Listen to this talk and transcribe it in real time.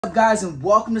What's up, guys, and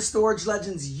welcome to Storage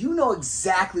Legends. You know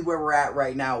exactly where we're at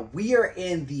right now. We are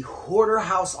in the Hoarder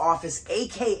House office,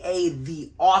 aka the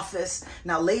office.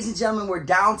 Now, ladies and gentlemen, we're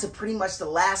down to pretty much the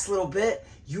last little bit.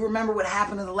 You remember what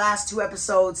happened in the last two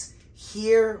episodes?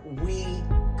 Here we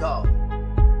go.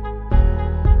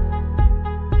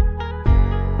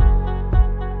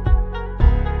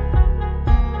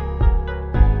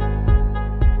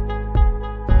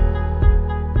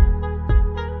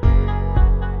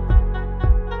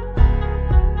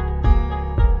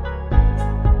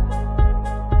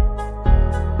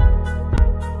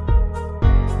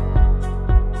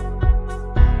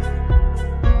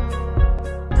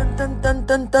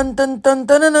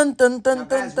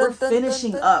 Guys, we're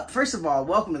finishing up. First of all,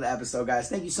 welcome to the episode, guys.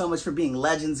 Thank you so much for being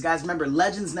legends, guys. Remember,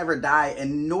 legends never die,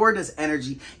 and nor does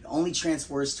energy. It only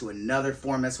transfers to another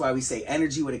form. That's why we say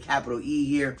energy with a capital E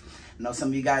here. I know some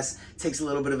of you guys takes a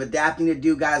little bit of adapting to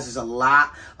do, guys. There's a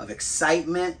lot of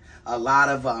excitement, a lot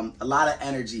of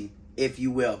energy, if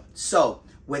you will. So,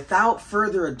 without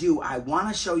further ado, I want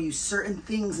to show you certain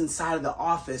things inside of the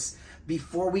office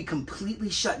before we completely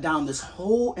shut down this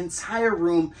whole entire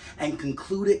room and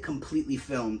conclude it completely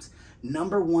filmed.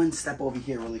 Number one, step over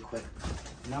here really quick.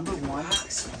 Number one,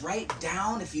 box right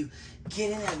down. If you get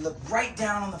in and look right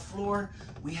down on the floor,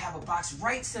 we have a box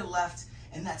right to the left,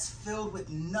 and that's filled with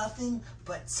nothing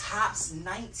but Topps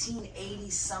 1980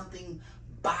 something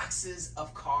boxes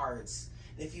of cards.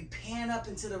 If you pan up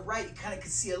and to the right, you kind of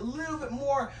can see a little bit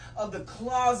more of the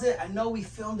closet. I know we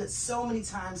filmed it so many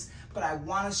times, but I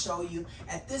want to show you.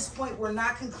 At this point, we're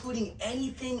not concluding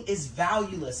anything is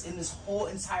valueless in this whole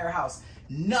entire house.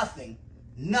 Nothing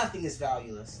is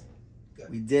valueless.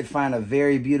 Good. We did find a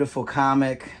very beautiful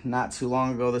comic not too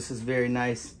long ago. This is very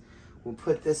nice. We'll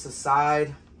put this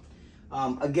aside.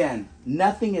 Again,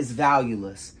 nothing is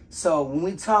valueless. So when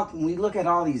we look at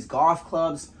all these golf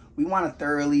clubs, we want to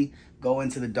thoroughly go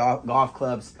into the golf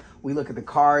clubs. We look at the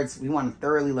cards. We want to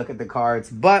thoroughly look at the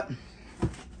cards. But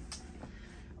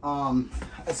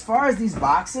as far as these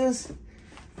boxes,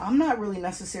 I'm not really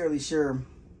necessarily sure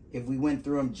if we went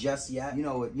through them just yet. You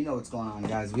know what's going on,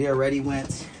 guys. We already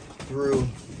went through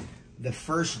the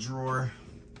first drawer,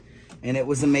 and it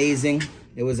was amazing.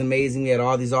 It was amazing. We had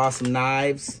all these awesome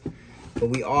knives, but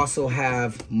we also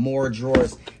have more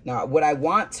drawers. Now, what I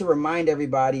want to remind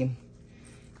everybody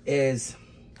is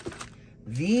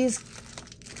these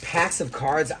packs of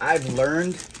cards, I've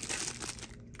learned,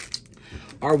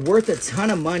 are worth a ton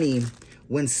of money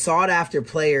when sought-after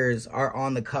players are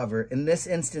on the cover. In this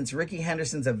instance, Ricky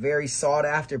Henderson's a very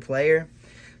sought-after player,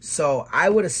 so I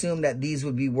would assume that these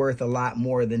would be worth a lot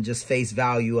more than just face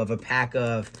value of a pack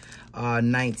of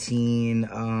 19,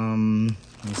 let me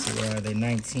see, where are they,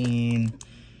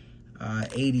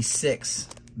 1986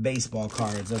 baseball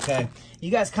cards. Okay, you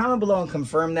guys comment below and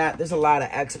confirm that. There's a lot of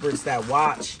experts that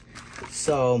watch,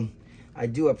 so I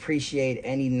do appreciate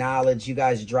any knowledge you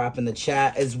guys drop in the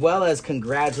chat, as well as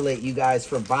congratulate you guys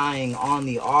for buying on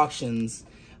the auctions.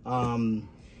 And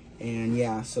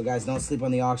yeah, so guys, don't sleep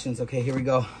on the auctions. Okay, here we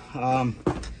go. I'm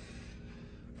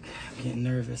getting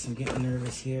nervous. I'm getting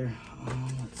nervous here.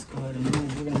 Let's go ahead and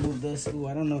move. We're gonna move this. Ooh,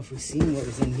 I don't know if we've seen what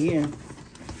was in here.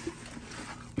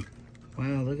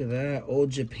 Wow, look at that. Old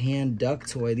Japan duck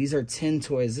toy. These are tin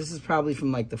toys. This is probably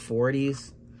from like the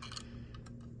 40s.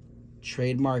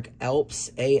 Trademark Alps,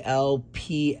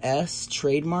 A-L-P-S,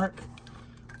 trademark.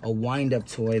 A wind-up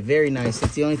toy. Very nice.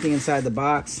 That's the only thing inside the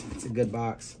box. It's a good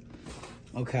box.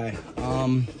 Okay.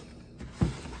 All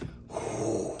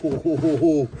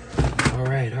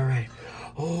right.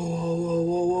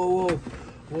 Whoa.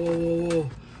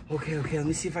 Okay. Let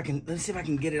me see if I can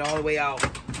get it all the way out.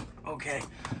 Okay.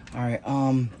 All right.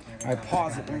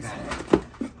 Pause it.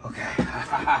 Okay.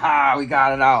 We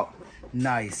got it out.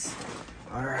 Nice.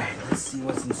 All right. Let's see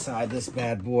what's inside this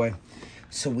bad boy.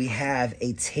 So we have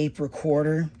a tape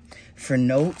recorder for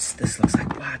notes. This looks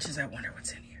like watches. I wonder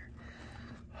what's in here.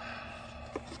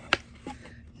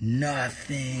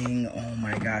 Nothing. Oh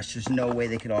my gosh. There's no way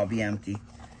they could all be empty.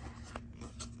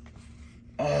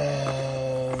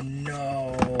 Oh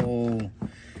no.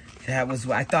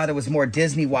 I thought it was more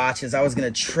Disney watches. I was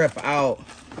gonna trip out.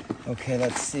 Okay,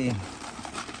 let's see.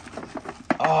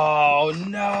 Oh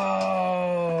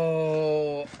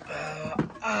no.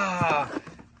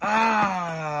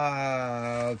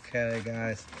 Okay,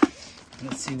 guys.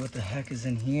 Let's see what the heck is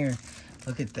in here.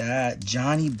 Look at that.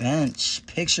 Johnny Bench.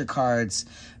 Picture cards.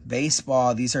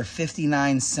 Baseball. These are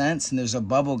 59 cents, and there's a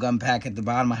bubble gum pack at the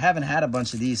bottom. I haven't had a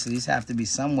bunch of these, so these have to be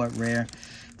somewhat rare.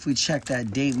 If we check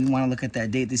that date, we want to look at that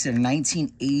date. They said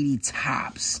 1980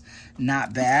 Topps.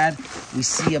 Not bad. We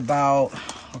see about,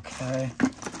 okay,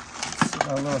 let's see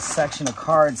a little section of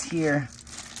cards here.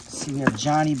 See, we have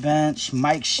Johnny Bench,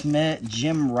 Mike Schmidt,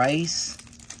 Jim Rice.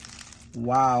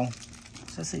 Wow.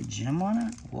 Does that say Jim on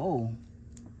it? Whoa.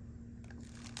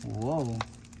 Whoa.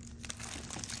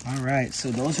 All right,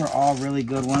 so those are all really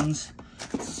good ones.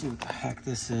 Let's see what the heck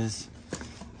this is.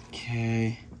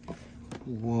 Okay.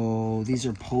 Whoa, these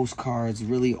are postcards,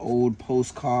 really old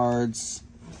postcards.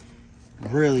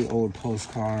 Really old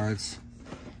postcards.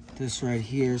 This right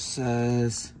here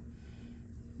says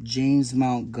James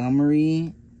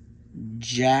Montgomery,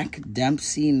 Jack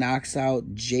Dempsey knocks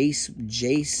out Jess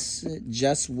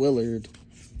Willard.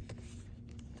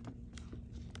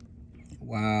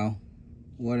 Wow,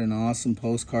 what an awesome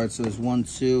postcard. So there's 1,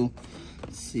 2.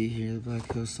 Let's see here,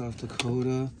 Black Hills, South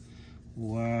Dakota.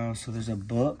 Wow, so there's a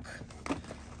book.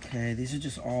 Okay, these are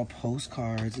just all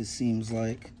postcards, it seems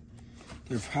like.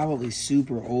 They're probably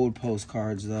super old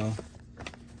postcards, though.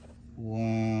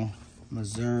 Wow.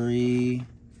 Missouri.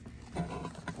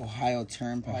 Ohio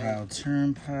Turnpike. Ohio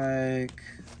Turnpike.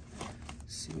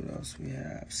 Let's see what else we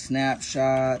have.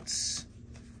 Snapshots.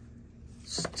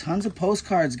 Just tons of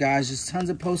postcards, guys. Just tons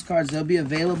of postcards. They'll be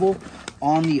available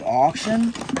on the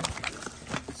auction.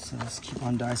 So let's keep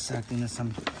on dissecting this.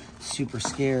 I'm super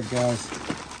scared, guys.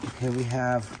 Okay, we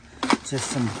have just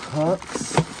some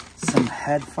hooks, some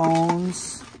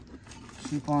headphones.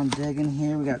 Keep on digging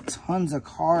here. We got tons of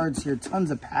cards here,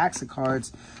 tons of packs of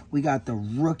cards. We got the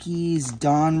rookies,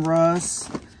 Donruss,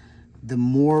 the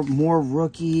more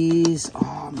rookies.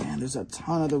 Oh man, there's a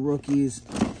ton of the rookies.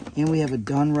 And we have a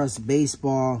Donruss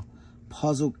baseball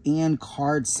puzzle and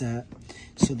card set.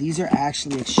 So these are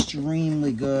actually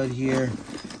extremely good here.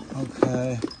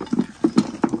 Okay.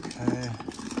 Okay.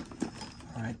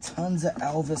 All right, tons of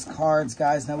Elvis cards,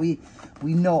 guys. Now we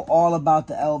know all about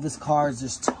the Elvis cards.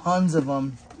 There's tons of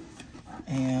them.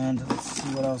 And let's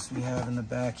see what else we have in the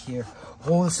back here.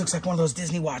 Oh, this looks like one of those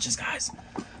Disney watches, guys.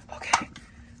 Okay.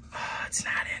 Oh, it's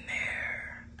not in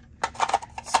there.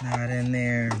 It's not in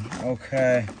there.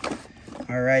 Okay.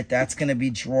 All right, that's going to be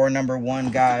drawer number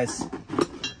 1, guys.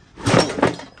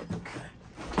 Okay.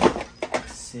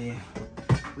 Let's see.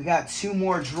 We got 2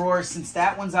 more drawers. Since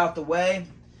that one's out the way,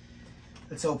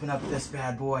 let's open up this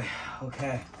bad boy.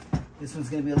 Okay. This one's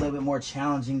gonna be a little bit more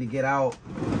challenging to get out.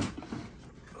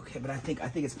 Okay, but I think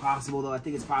it's possible though. I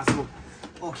think it's possible.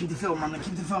 Oh, keep the film running,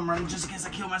 just in case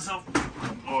I kill myself.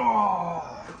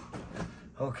 Oh,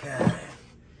 okay.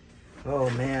 Oh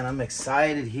man, I'm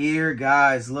excited here,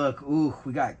 guys. Look, ooh,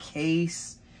 we got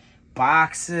case,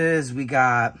 boxes. We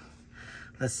got.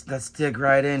 Let's dig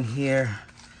right in here.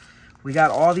 We got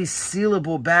all these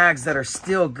sealable bags that are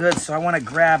still good, so I want to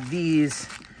grab these.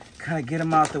 Kind of get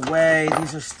them out the way.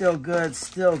 These are still good,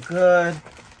 still good.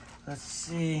 Let's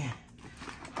see.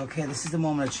 Okay, this is the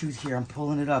moment of truth here. I'm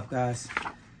pulling it up, guys.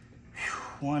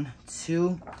 1,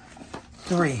 2,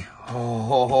 3.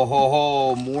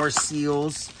 Oh, more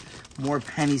seals, more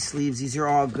penny sleeves. These are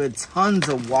all good. Tons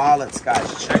of wallets,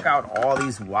 guys. Check out all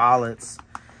these wallets.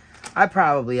 I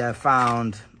probably have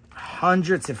found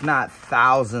hundreds, if not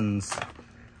thousands,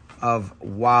 of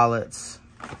wallets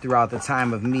throughout the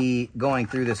time of me going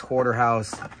through this hoarder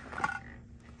house.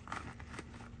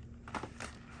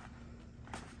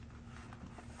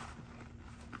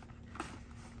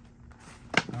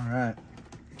 All right.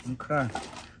 Okay.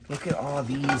 Look at all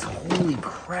these. Holy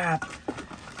crap.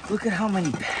 Look at how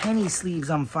many penny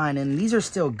sleeves I'm finding. These are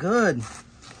still good.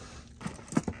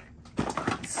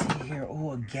 Let's see here.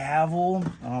 Oh, a gavel.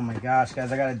 Oh my gosh,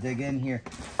 guys, I gotta dig in here.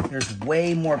 There's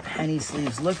way more penny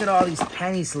sleeves. Look at all these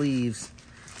penny sleeves.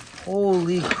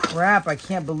 Holy crap, I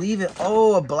can't believe it.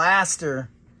 Oh, a blaster.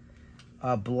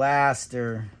 A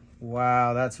blaster.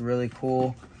 Wow, that's really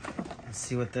cool. Let's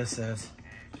see what this is.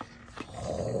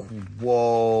 Oh,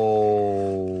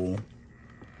 whoa.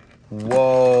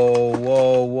 Whoa,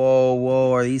 whoa, whoa,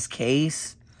 whoa. Are these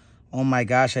case? Oh my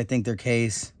gosh, I think they're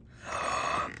case.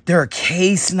 They're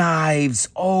case knives.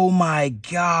 Oh my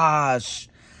gosh.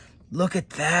 Look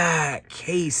at that.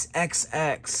 Case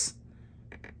XX.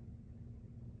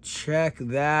 Check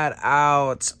that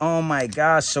out. Oh my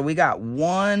gosh. So we got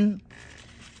 1.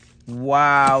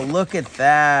 Wow. Look at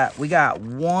that. We got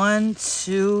 1,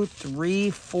 2, 3,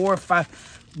 4, 5.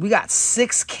 We got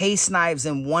 6 case knives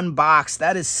in 1 box.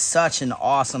 That is such an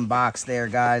awesome box there,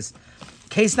 guys.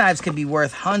 Case knives could be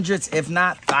worth hundreds, if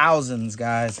not thousands,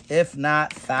 guys. If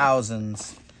not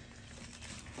thousands.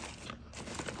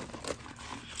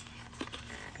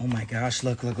 Oh my gosh.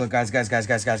 Look, guys.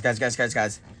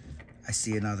 I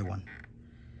see another one.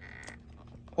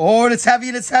 Oh, and it's heavy,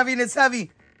 and it's heavy, and it's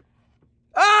heavy.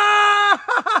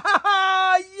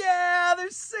 Ah! Yeah,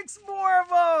 there's 6 more of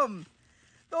them.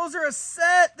 Those are a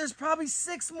set. There's probably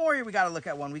 6 more here. We got to look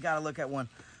at one.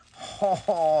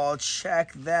 Oh,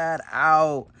 check that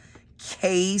out.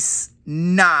 Case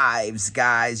knives,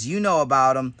 guys. You know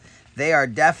about them. They are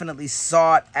definitely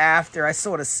sought after. I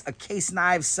sold a case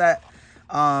knife set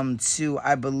to,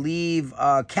 I believe,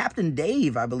 Captain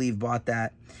Dave, I believe, bought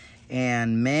that.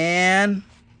 And, man,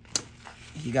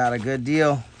 he got a good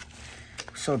deal.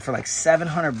 Sold for like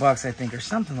 700 bucks, I think, or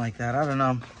something like that. I don't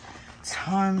know.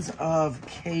 Tons of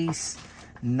case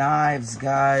knives,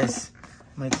 guys.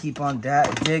 I'm going to keep on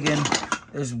digging.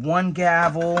 There's one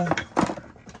gavel.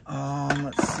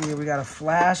 Let's see. We got a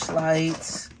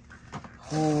flashlight.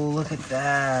 Oh, look at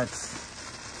that.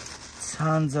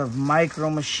 Tons of micro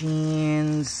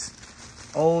machines.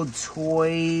 Old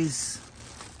toys.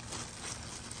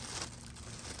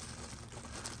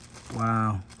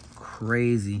 Wow.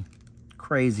 Crazy.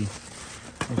 Crazy.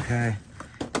 Okay.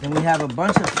 Then we have a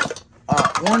bunch of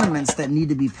ornaments that need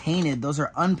to be painted. Those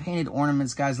are unpainted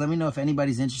ornaments, guys. Let me know if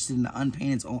anybody's interested in the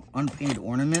unpainted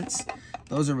ornaments.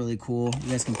 Those are really cool.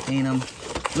 You guys can paint them.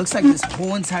 Looks like this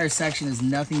whole entire section is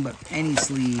nothing but penny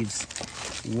sleeves.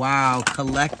 Wow,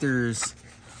 collectors.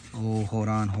 Oh, hold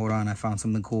on, hold on. I found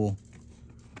something cool.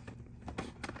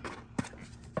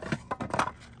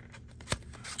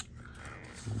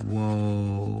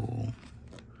 Whoa.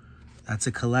 That's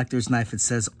a collector's knife. It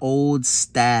says Old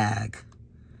Stag.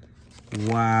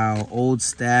 Wow, Old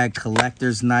Stag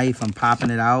collector's knife. I'm popping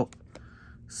it out.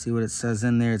 See what it says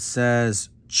in there. It says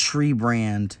Tree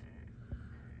Brand.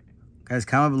 Guys,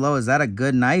 comment below. Is that a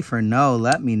good knife or no?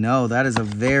 Let me know. That is a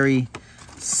very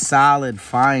solid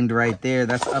find right there.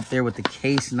 That's up there with the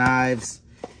case knives,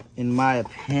 in my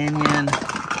opinion.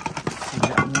 We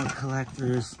got more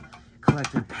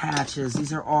collector patches.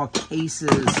 These are all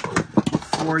cases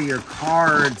for your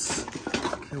cards.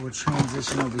 Okay, we'll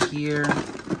transition over here.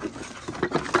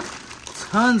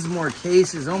 Tons more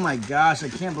cases. Oh my gosh, I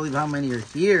can't believe how many are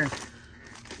here.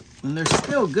 And they're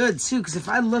still good too, because if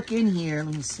I look in here,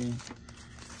 let me see.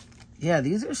 Yeah,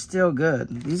 these are still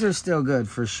good. These are still good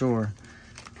for sure.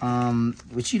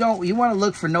 But you want to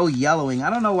look for no yellowing. I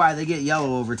don't know why they get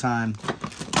yellow over time.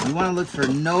 You want to look for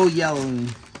no yellowing.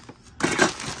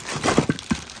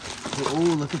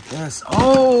 Oh, look at this.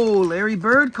 Oh, Larry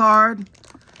Bird card.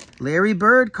 Larry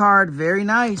Bird card. Very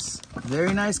nice.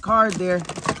 Very nice card there.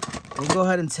 We'll go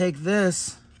ahead and take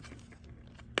this.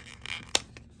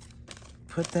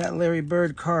 Put that Larry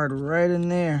Bird card right in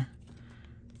there.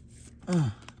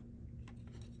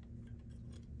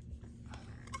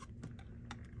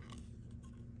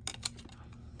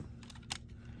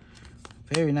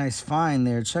 Very nice find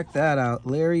there. Check that out.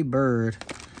 Larry Bird,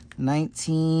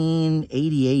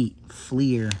 1988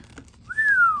 Fleer.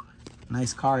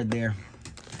 Nice card there.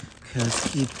 Okay, let's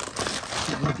keep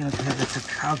looking at that. That's a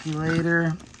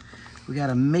calculator. We got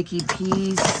a Mickey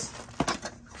piece.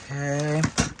 Okay.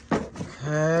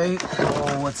 Okay.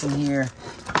 Oh, what's in here?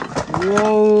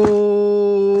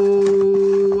 Whoa.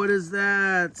 What is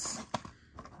that?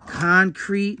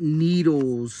 Concrete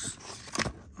needles.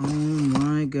 Oh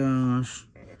my gosh.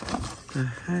 What the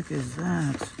heck is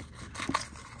that?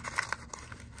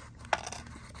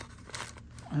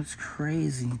 That's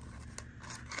crazy.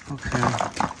 Okay.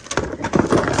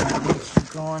 Let me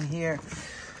keep going here.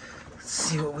 Let's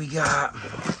see what we got.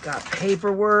 Got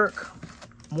paperwork.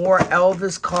 More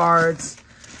Elvis cards.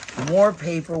 More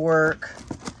paperwork.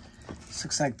 This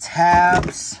looks like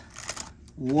tabs.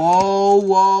 Whoa,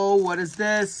 whoa. What is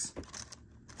this?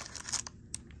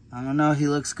 I don't know. He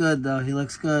looks good, though. He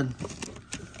looks good.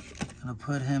 Gonna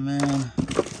put him in.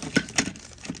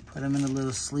 Put him in a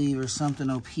little sleeve or something.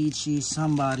 Oh, Peachy,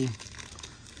 somebody.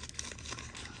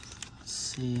 Let's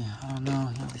see. I don't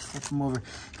know. Let me flip him over.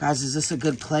 Guys, is this a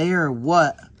good player or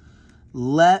what?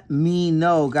 Let me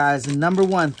know, guys. And number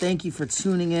one, thank you for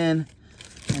tuning in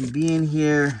and being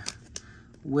here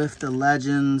with the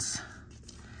Legends.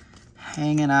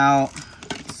 Hanging out.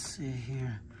 Let's see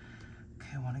here.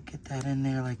 I want to get that in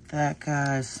there like that,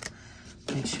 guys.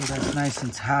 Make sure that's nice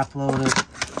and top loaded.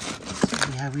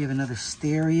 So we have another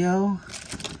stereo.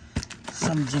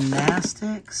 Some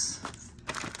gymnastics.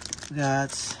 We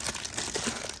got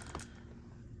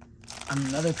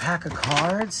another pack of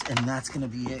cards, and that's going to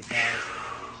be it, guys.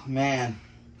 Man,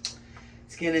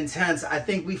 it's getting intense. I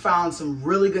think we found some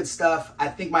really good stuff. I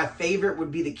think my favorite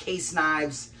would be the case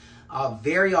knives.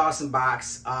 Very awesome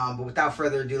box. But without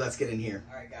further ado, let's get in here.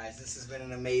 All right, guys, this has been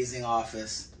an amazing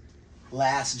office.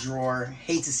 Last drawer.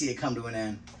 Hate to see it come to an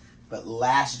end, but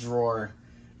last drawer.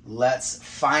 Let's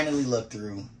finally look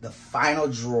through the final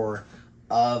drawer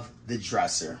of the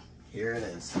dresser. Here it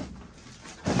is.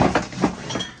 Okay.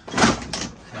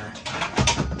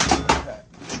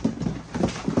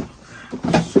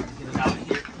 Let's get it out of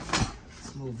here.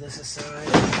 Let's move this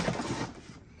aside.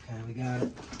 got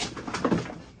it.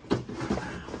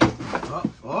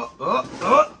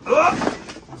 Oh.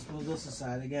 Let's move this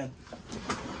aside again.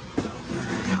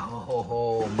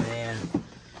 Oh, man.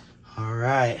 All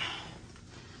right.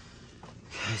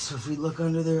 Okay, so if we look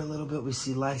under there a little bit, we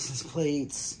see license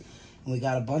plates. And we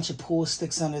got a bunch of pool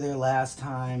sticks under there last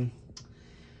time.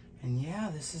 And yeah,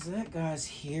 this is it, guys.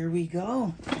 Here we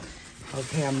go.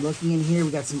 Okay, I'm looking in here.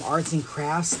 We got some arts and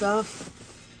crafts stuff.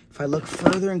 If I look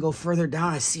further and go further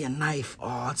down, I see a knife.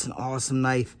 Oh, it's an awesome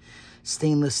knife.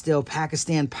 Stainless steel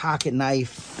Pakistan pocket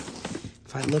knife.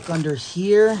 If I look under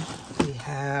here, we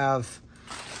have...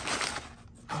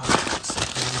 Oh,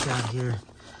 what do we got here?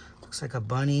 Looks like a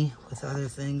bunny with other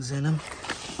things in them.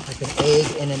 Like an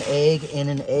egg and an egg and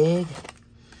an egg.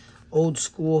 Old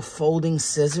school folding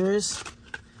scissors.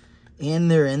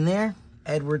 And they're in there.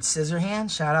 Edward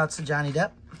Scissorhand. Shout out to Johnny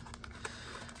Depp.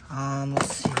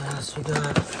 Let's see what else we got. I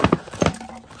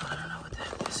don't know what the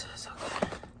heck this is. Okay.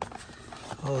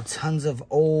 Oh, tons of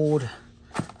old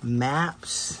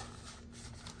maps.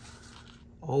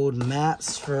 Old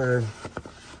maps for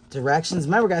directions.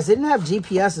 Remember, guys, they didn't have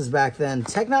GPSs back then.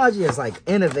 Technology has like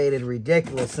innovated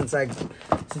ridiculous since I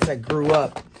grew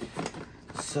up.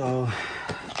 So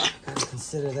gotta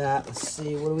consider that. Let's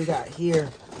see, what do we got here?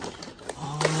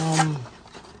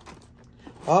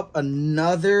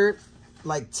 Another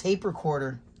like tape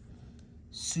recorder.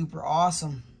 Super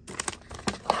awesome.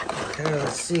 Okay,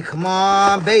 let's see. Come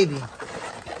on, baby.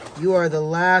 You are the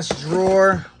last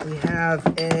drawer. We have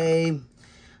a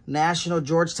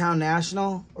Georgetown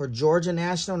National or Georgia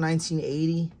National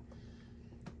 1980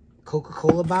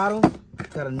 Coca-Cola bottle.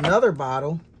 Got another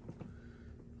bottle.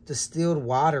 Distilled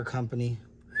Water Company.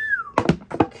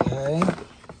 Okay.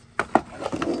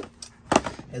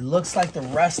 It looks like the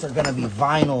rest are gonna be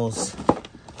vinyls.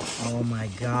 Oh my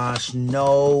gosh,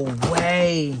 no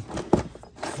way.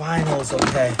 Vinyls,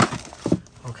 okay.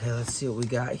 Okay, let's see what we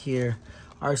got here.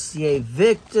 RCA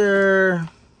Victor.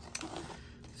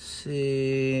 Let's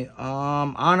see,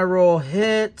 Honor Roll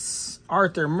Hits.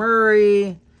 Arthur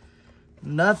Murray.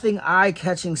 Nothing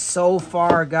eye-catching so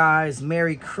far, guys.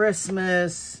 Merry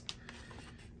Christmas.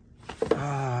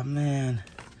 Oh, man.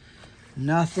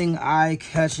 Nothing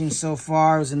eye-catching so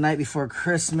far. It was the night before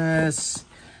Christmas.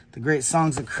 The great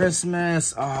songs of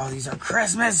Christmas. Oh, these are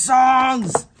Christmas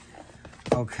songs.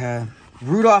 Okay.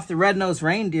 Rudolph the Red-Nosed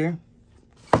Reindeer.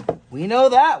 We know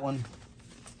that one.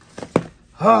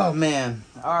 Oh, man.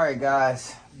 All right,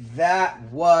 guys. That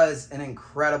was an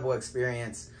incredible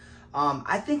experience.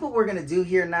 I think what we're going to do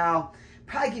here now,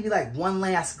 probably give you like one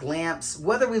last glance.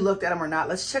 Whether we looked at them or not,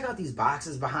 let's check out these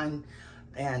boxes behind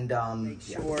and make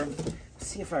sure.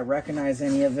 See if I recognize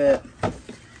any of it.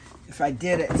 If I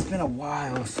did it, it's been a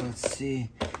while, so let's see.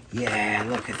 Yeah,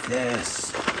 look at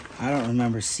this. I don't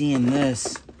remember seeing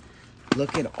this.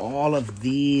 Look at all of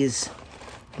these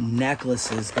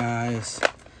necklaces, guys.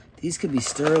 These could be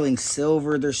sterling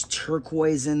silver. There's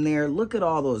turquoise in there. Look at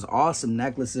all those awesome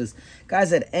necklaces.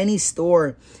 Guys, at any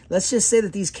store, let's just say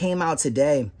that these came out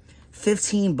today.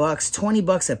 15 bucks, 20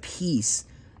 bucks a piece.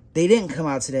 They didn't come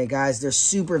out today, guys. They're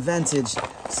super vintage.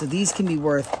 So these can be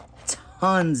worth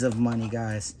tons of money,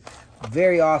 guys.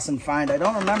 Very awesome find. I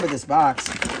don't remember this box.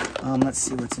 Let's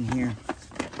see what's in here.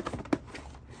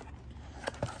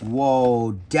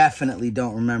 Whoa, definitely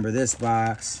don't remember this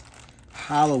box.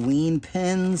 Halloween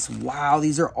pins. Wow,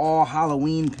 these are all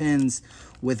Halloween pins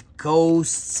with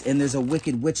ghosts. And there's a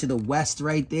Wicked Witch of the West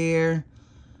right there.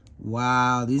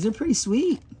 Wow, these are pretty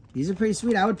sweet. These are pretty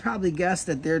sweet. I would probably guess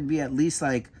that there'd be at least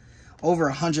like over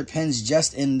 100 pins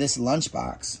just in this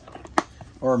lunchbox.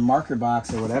 Or marker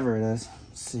box or whatever it is.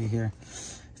 Let's see here.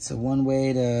 It's a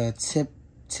one-way to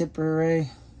tipper.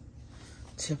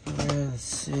 Let's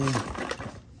see.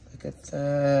 Look at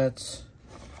that.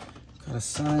 Got a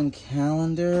signed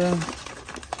calendar.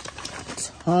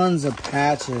 Tons of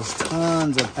patches.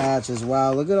 Tons of patches.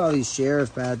 Wow, look at all these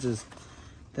sheriff patches.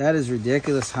 That is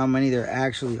ridiculous how many there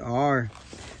actually are.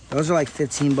 Those are like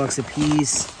 15 bucks a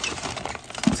piece.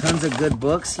 Tons of good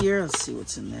books here. Let's see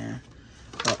what's in there.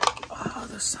 Oh,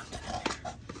 there's something in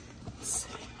there. Let's see.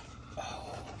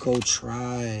 Oh, Go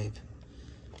Tribe.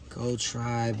 Go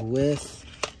Tribe with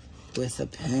a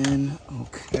pen.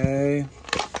 Okay.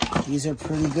 These are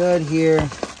pretty good here.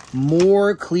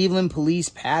 More Cleveland Police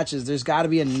patches. There's got to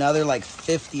be another like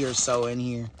 50 or so in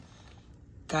here.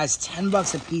 Guys, 10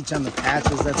 bucks a piece on the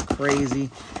patches. That's crazy.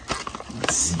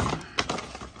 Let's see.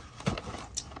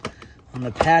 On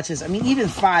the patches, I mean, even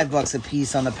 5 bucks a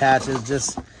piece on the patches.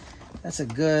 Just, that's a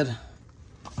good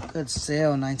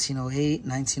sale. 1908,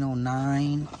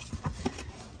 1909.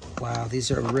 Wow, these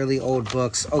are really old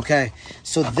books. Okay,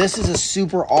 so this is a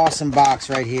super awesome box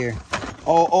right here.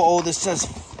 Oh, this says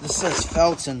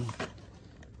Felton.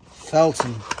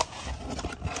 Felton.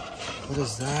 What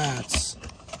is that?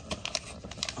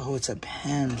 Oh, it's a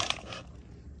pen.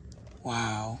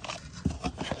 Wow.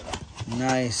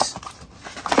 Nice.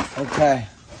 Okay.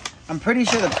 I'm pretty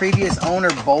sure the previous owner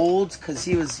bowled because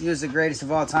he was the greatest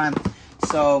of all time.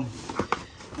 So,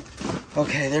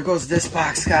 okay, there goes this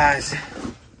box, guys.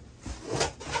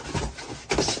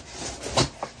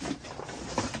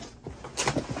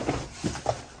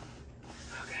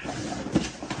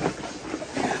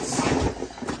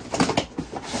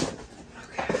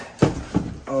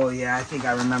 Oh yeah, I think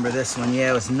I remember this one.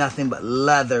 Yeah, it was nothing but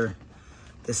leather.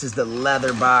 This is the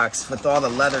leather box with all the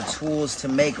leather tools to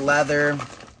make leather.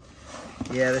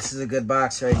 Yeah, this is a good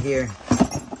box right here.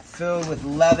 Filled with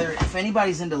leather. If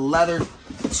anybody's into leather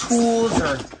tools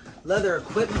or leather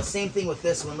equipment, same thing with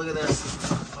this one. Look at this.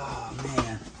 Oh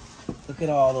man, look at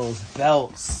all those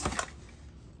belts.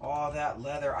 All that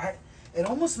leather. It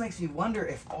almost makes me wonder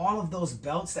if all of those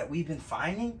belts that we've been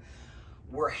finding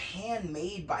were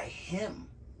handmade by him.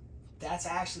 That's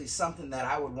actually something that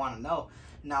I would want to know.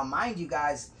 Now, mind you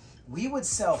guys, we would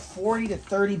sell 40 to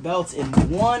 30 belts in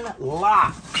one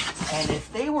lot. And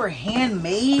if they were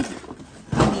handmade,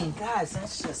 I mean, guys,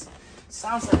 that's just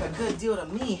sounds like a good deal to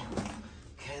me.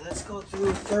 Okay, let's go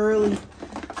through thoroughly.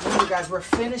 Remember, guys, we're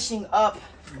finishing up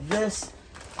this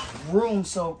room.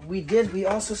 So we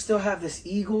also still have this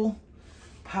Eagle,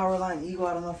 Powerline Eagle.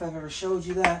 I don't know if I've ever showed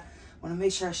you that. I want to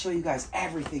make sure I show you guys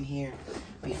everything here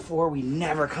before we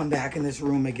never come back in this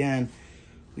room again.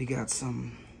 We got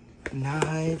some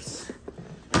knives.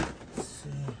 Let's see.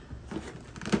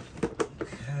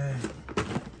 Okay.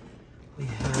 We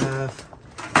have...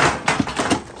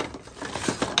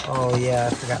 Oh, yeah,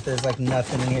 I forgot there's like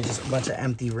nothing in here. Just a bunch of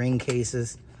empty ring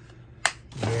cases.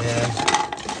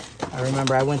 Yeah. I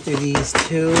remember I went through these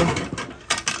too.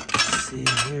 Let's see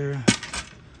here.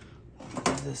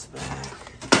 Put this back.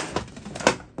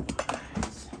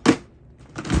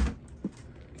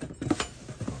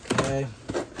 Okay.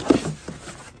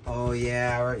 Oh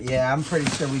yeah, yeah, I'm pretty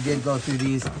sure we did go through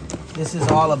these. This is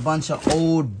all a bunch of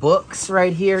old books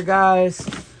right here, guys.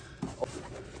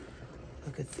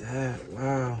 Look at that,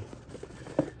 wow.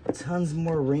 Tons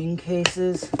more ring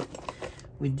cases.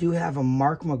 We do have a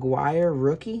Mark McGuire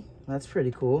rookie. That's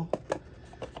pretty cool.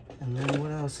 And then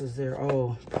what else is there?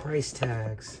 Oh, price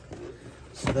tags.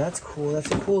 So that's cool.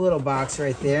 That's a cool little box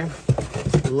right there.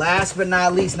 Last but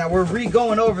not least, now we're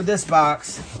re-going over this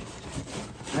box.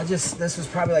 This was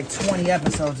probably like 20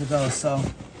 episodes ago, so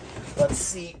let's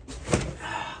see.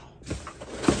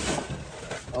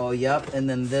 Oh, yep, and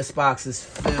then this box is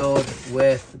filled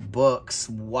with books.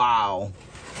 Wow.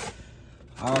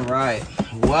 All right,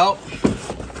 well,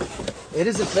 it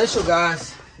is official,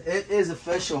 guys. It is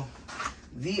official.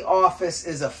 The office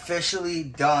is officially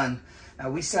done. Now,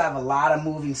 we still have a lot of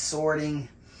moving, sorting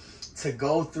to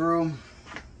go through.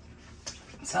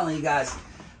 I'm telling you guys,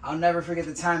 I'll never forget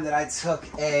the time that I took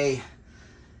a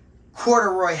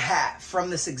corduroy hat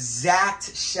from this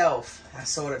exact shelf. I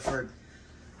sold it for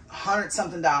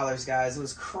 $100-something, guys. It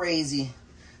was crazy.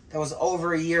 That was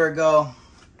over a year ago.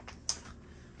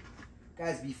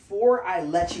 Guys, before I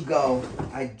let you go,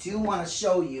 I do want to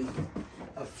show you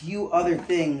a few other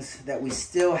things that we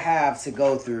still have to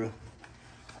go through.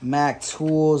 Mac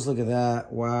tools, look at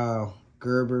that. Wow.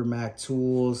 Gerber Mac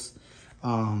tools.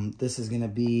 This is going to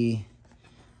be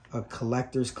a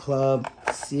Collectors Club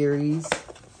series.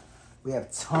 We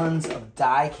have tons of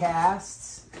die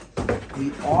casts.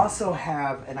 We also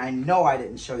have, and I know I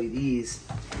didn't show you these,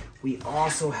 we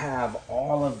also have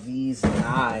all of these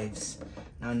knives.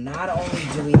 Now, not only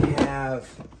do we have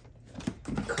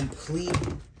complete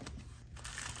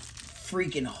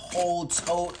freaking whole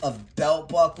tote of belt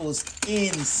buckles,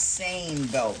 insane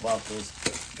belt buckles.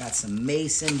 Got some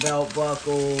Mason belt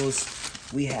buckles.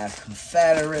 We have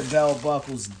Confederate belt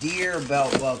buckles, deer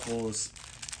belt buckles,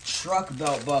 truck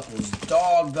belt buckles,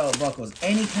 dog belt buckles,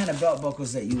 any kind of belt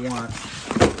buckles that you want.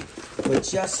 But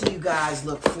just so you guys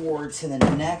look forward to the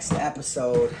next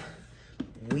episode,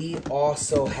 we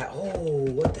also have,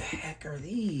 oh, what the heck are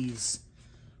these?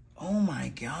 Oh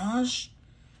my gosh.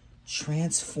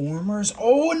 Transformers.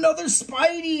 Oh, another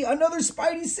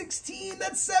Spidey 16.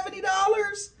 That's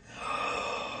 $70.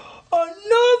 Another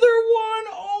one.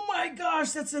 Oh my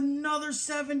gosh, that's another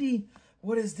 70.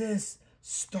 What is this?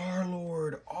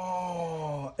 Star-Lord.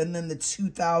 Oh, and then the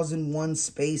 2001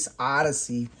 Space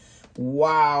Odyssey.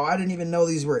 Wow, I didn't even know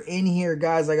these were in here,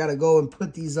 guys. I gotta go and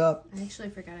put these up. I actually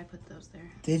forgot I put those there.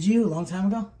 Did you? A long time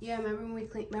ago? Yeah, remember when we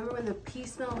cleaned, remember when the pea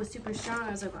smell was super strong?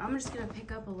 I was like, well, I'm just gonna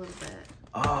pick up a little bit.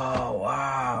 Oh,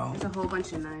 wow. There's a whole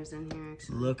bunch of knives in here,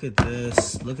 actually. Look at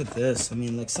this. Look at this. I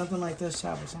mean, like something like this,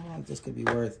 Chopper, something like this could be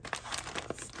worth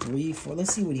 3, 4.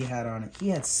 Let's see what he had on it. He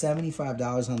had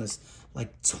 $75 on this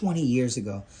like 20 years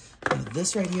ago. Now,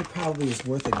 this right here probably is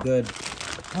worth a good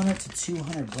 100 to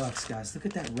 200 bucks, guys. Look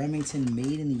at that Remington,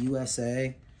 made in the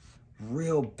USA.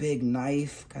 Real big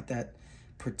knife. Got that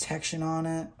protection on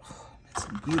it. Oh, it's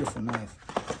a beautiful knife.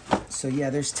 So yeah,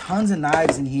 there's tons of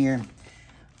knives in here.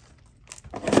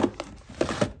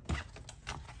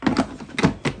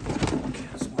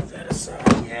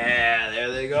 Yeah,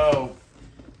 there they go.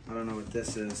 I don't know what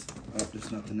this is. Oh,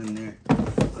 there's nothing in there.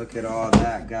 Look at all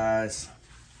that, guys.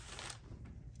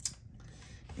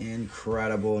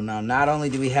 Incredible. Now, not only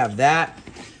do we have that,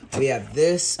 we have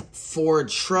this Ford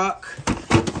truck.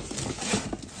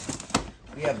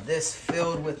 We have this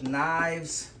filled with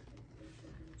knives.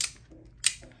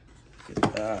 Look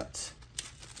at that.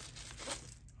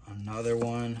 Another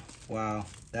one. Wow.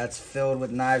 That's filled with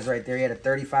knives right there. He had a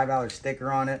 $35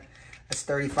 sticker on it. That's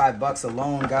 35 bucks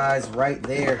alone, guys, right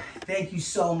there. Thank you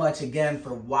so much again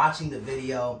for watching the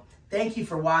video. Thank you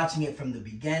for watching it from the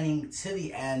beginning to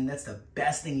the end. That's the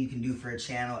best thing you can do for a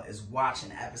channel, is watch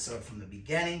an episode from the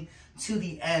beginning to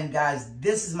the end, guys.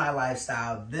 This is my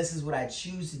lifestyle. This is what I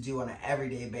choose to do on an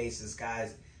everyday basis,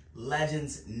 guys.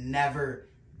 Legends never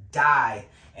die.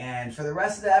 And for the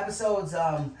rest of the episodes,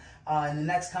 in the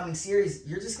next coming series,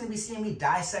 you're just going to be seeing me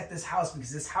dissect this house,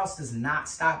 because this house does not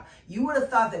stop. You would have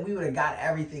thought that we would have got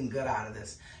everything good out of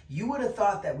this. You would have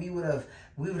thought that we would have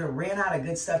ran out of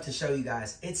good stuff to show you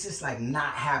guys. It's just like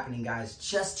not happening, guys.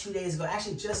 Just 2 days ago,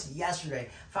 actually just yesterday,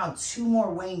 found 2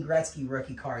 more Wayne Gretzky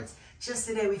rookie cards. Just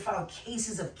today, we found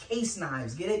cases of case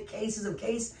knives. Get it? Cases of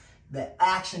case. The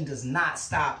action does not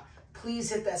stop.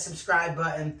 Please hit that subscribe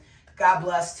button. God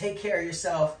bless. Take care of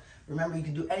yourself. Remember, you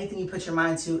can do anything you put your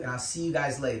mind to, and I'll see you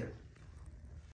guys later.